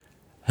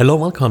Hello,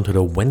 welcome to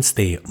the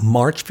Wednesday,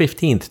 March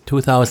 15th,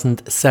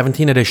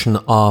 2017 edition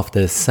of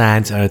the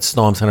SANS and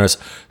Storm Center's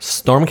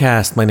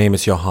StormCast. My name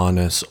is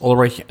Johannes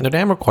Ulrich and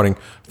today I'm recording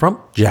from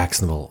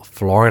Jacksonville,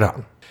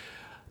 Florida.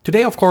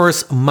 Today, of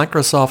course,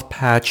 Microsoft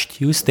Patch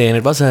Tuesday, and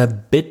it was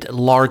a bit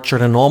larger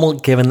than normal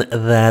given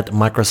that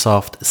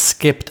Microsoft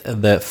skipped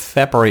the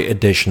February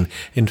edition.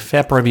 In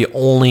February, we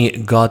only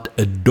got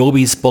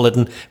Adobe's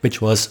bulletin,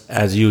 which was,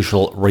 as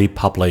usual,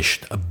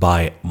 republished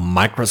by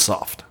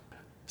Microsoft.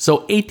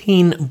 So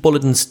 18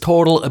 bulletins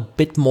total, a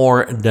bit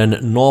more than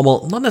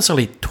normal, not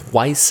necessarily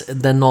twice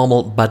than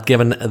normal, but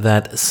given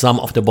that some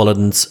of the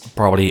bulletins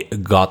probably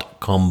got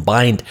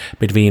combined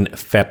between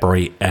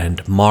February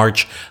and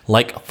March,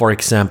 like for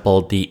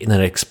example the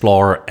Internet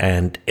Explorer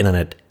and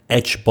Internet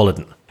Edge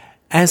bulletin.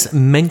 As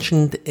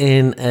mentioned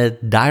in a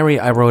diary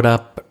I wrote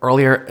up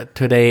earlier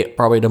today,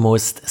 probably the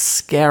most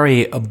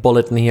scary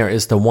bulletin here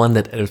is the one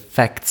that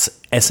affects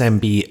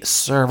SMB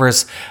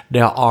servers.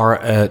 There are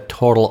a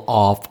total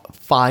of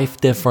 5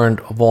 different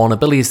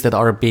vulnerabilities that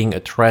are being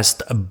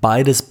addressed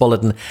by this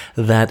bulletin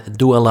that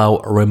do allow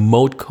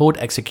remote code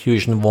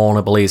execution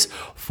vulnerabilities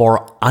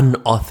for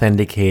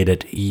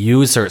unauthenticated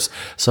users.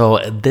 So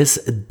this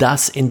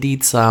does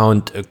indeed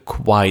sound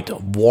quite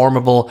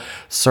vulnerable,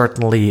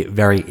 certainly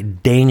very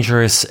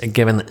dangerous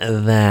given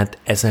that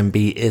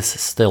SMB is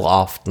still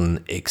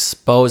often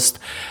exposed.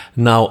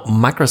 Now,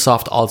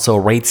 Microsoft also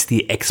rates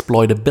the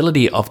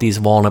exploitability of these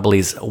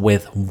vulnerabilities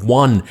with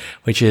 1,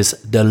 which is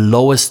the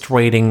lowest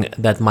rating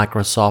that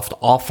Microsoft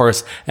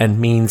offers and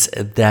means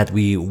that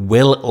we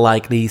will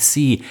likely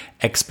see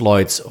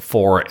exploits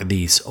for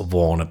these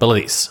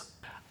vulnerabilities.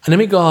 And then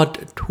we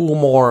got 2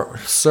 more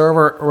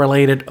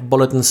server-related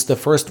bulletins. The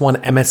first one,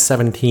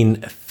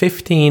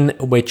 MS1715,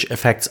 which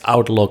affects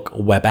Outlook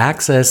Web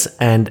Access,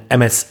 and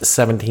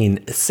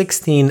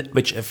MS1716,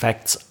 which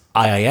affects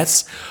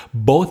IIS.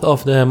 Both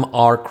of them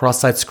are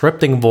cross-site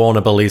scripting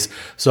vulnerabilities.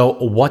 So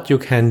what you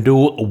can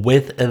do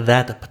with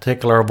that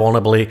particular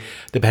vulnerability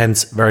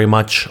depends very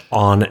much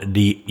on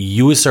the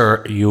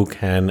user you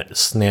can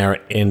snare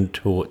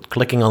into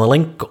clicking on the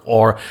link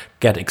or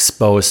get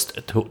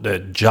exposed to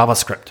the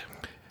JavaScript.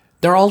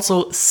 There are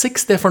also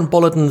 6 different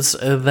bulletins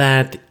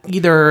that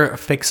either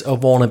fix a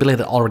vulnerability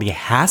that already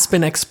has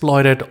been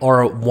exploited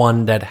or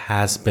one that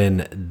has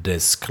been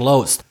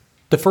disclosed.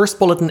 The first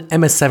bulletin,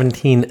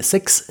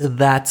 MS17.6,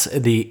 that's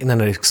the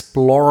Internet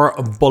Explorer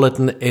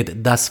bulletin.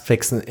 It does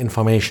fix an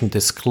information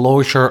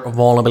disclosure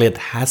vulnerability. It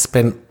has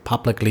been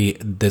publicly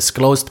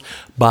disclosed,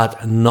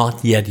 but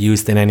not yet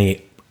used in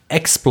any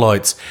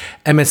exploits.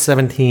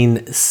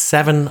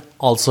 MS17.7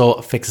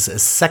 also fixes the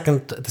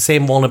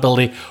same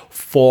vulnerability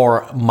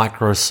for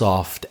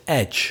Microsoft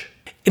Edge.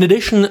 In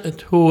addition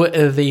to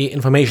the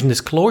information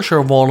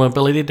disclosure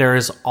vulnerability, there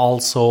is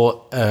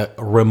also a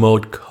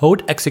remote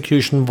code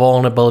execution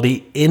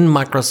vulnerability in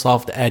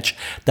Microsoft Edge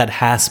that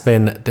has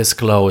been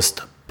disclosed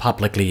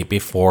publicly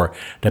before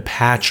the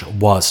patch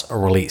was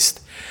released.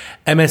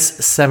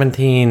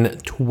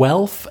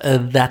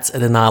 MS1712, that's a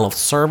denial of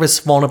service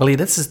vulnerability.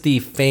 This is the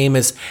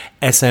famous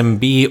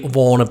SMB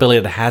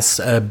vulnerability that has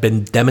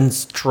been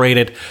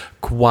demonstrated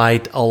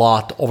quite a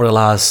lot over the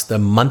last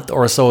month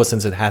or so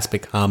since it has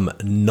become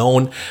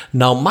known.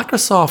 Now,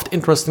 Microsoft,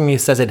 interestingly,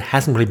 says it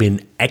hasn't really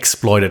been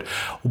exploited.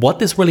 What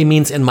this really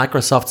means in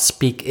Microsoft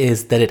speak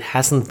is that it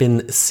hasn't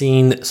been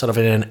seen sort of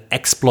in an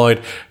exploit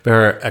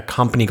where a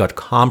company got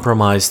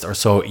compromised or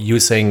so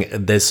using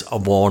this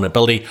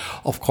vulnerability.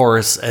 Of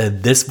course,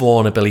 this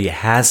vulnerability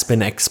has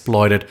been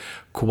exploited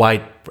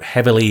quite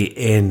heavily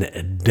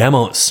in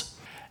demos.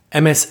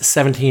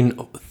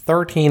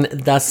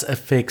 MS1713 does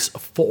fix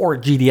 4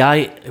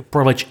 GDI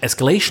privilege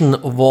escalation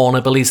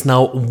vulnerabilities.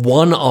 Now,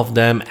 one of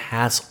them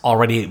has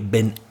already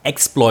been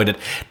exploited.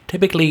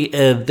 Typically,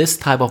 this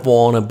type of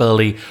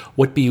vulnerability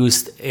would be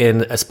used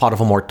as part of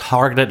a more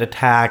targeted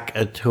attack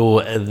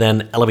to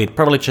then elevate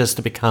privileges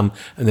to become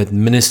an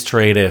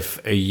administrative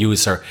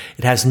user.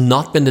 It has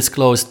not been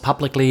disclosed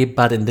publicly,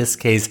 but in this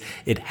case,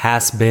 it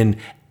has been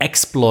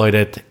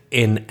exploited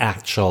in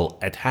actual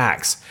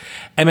attacks.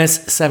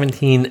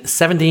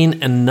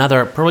 MS1717,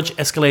 another privilege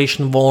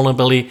escalation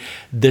vulnerability,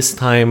 this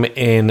time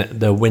in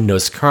the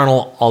Windows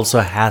kernel, also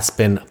has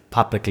been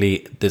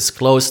publicly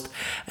disclosed.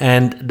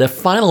 And the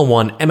final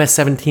one,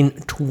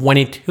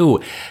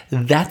 MS1722,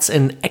 that's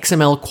an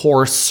XML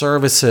core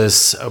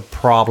services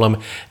problem.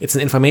 It's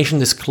an information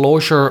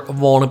disclosure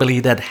vulnerability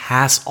that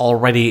has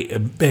already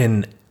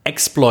been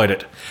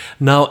exploited.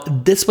 Now,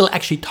 this will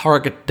actually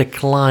target the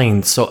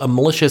client. So a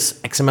malicious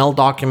XML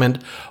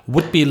document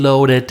would be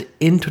loaded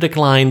into the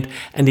client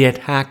and the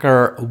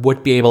attacker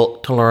would be able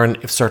to learn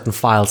if certain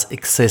files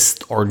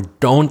exist or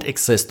don't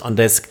exist on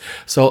disk.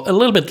 So a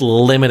little bit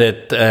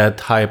limited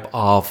type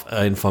of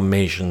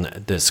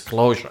information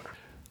disclosure.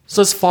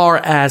 So as far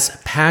as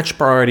patch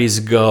priorities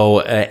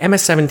go,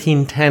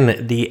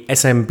 MS1710, the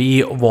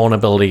SMB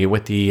vulnerability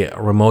with the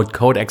remote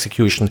code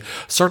execution,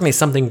 certainly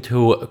something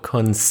to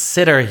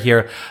consider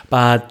here.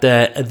 But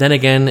then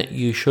again,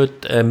 you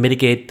should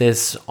mitigate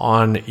this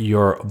on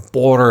your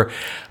border.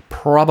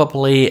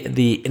 Probably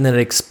the Internet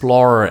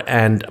Explorer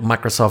and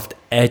Microsoft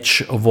Edge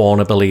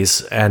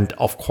vulnerabilities, and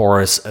of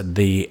course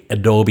the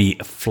Adobe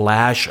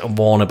Flash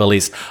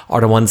vulnerabilities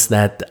are the ones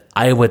that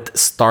I would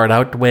start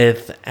out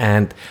with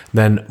and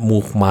then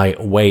move my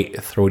way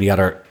through the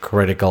other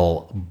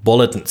critical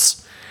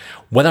bulletins.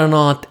 Whether or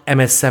not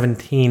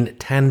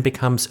MS-1710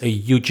 becomes a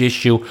huge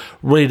issue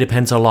really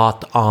depends a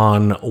lot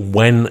on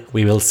when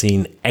we will see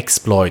an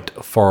exploit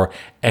for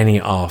any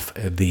of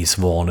these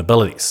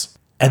vulnerabilities.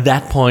 At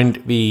that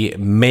point, we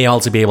may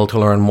also be able to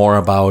learn more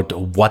about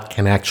what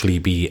can actually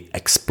be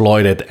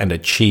exploited and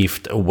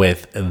achieved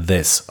with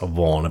this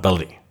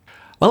vulnerability.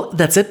 Well,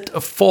 that's it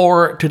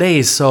for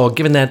today. So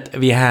given that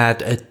we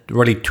had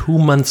really 2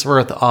 months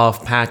worth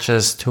of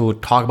patches to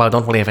talk about,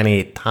 don't really have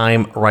any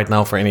time right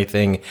now for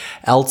anything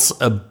else,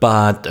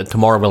 but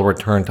tomorrow we'll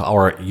return to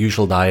our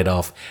usual diet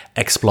of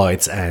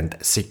exploits and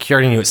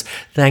security news.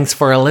 Thanks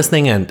for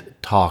listening and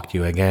talk to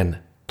you again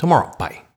tomorrow. Bye.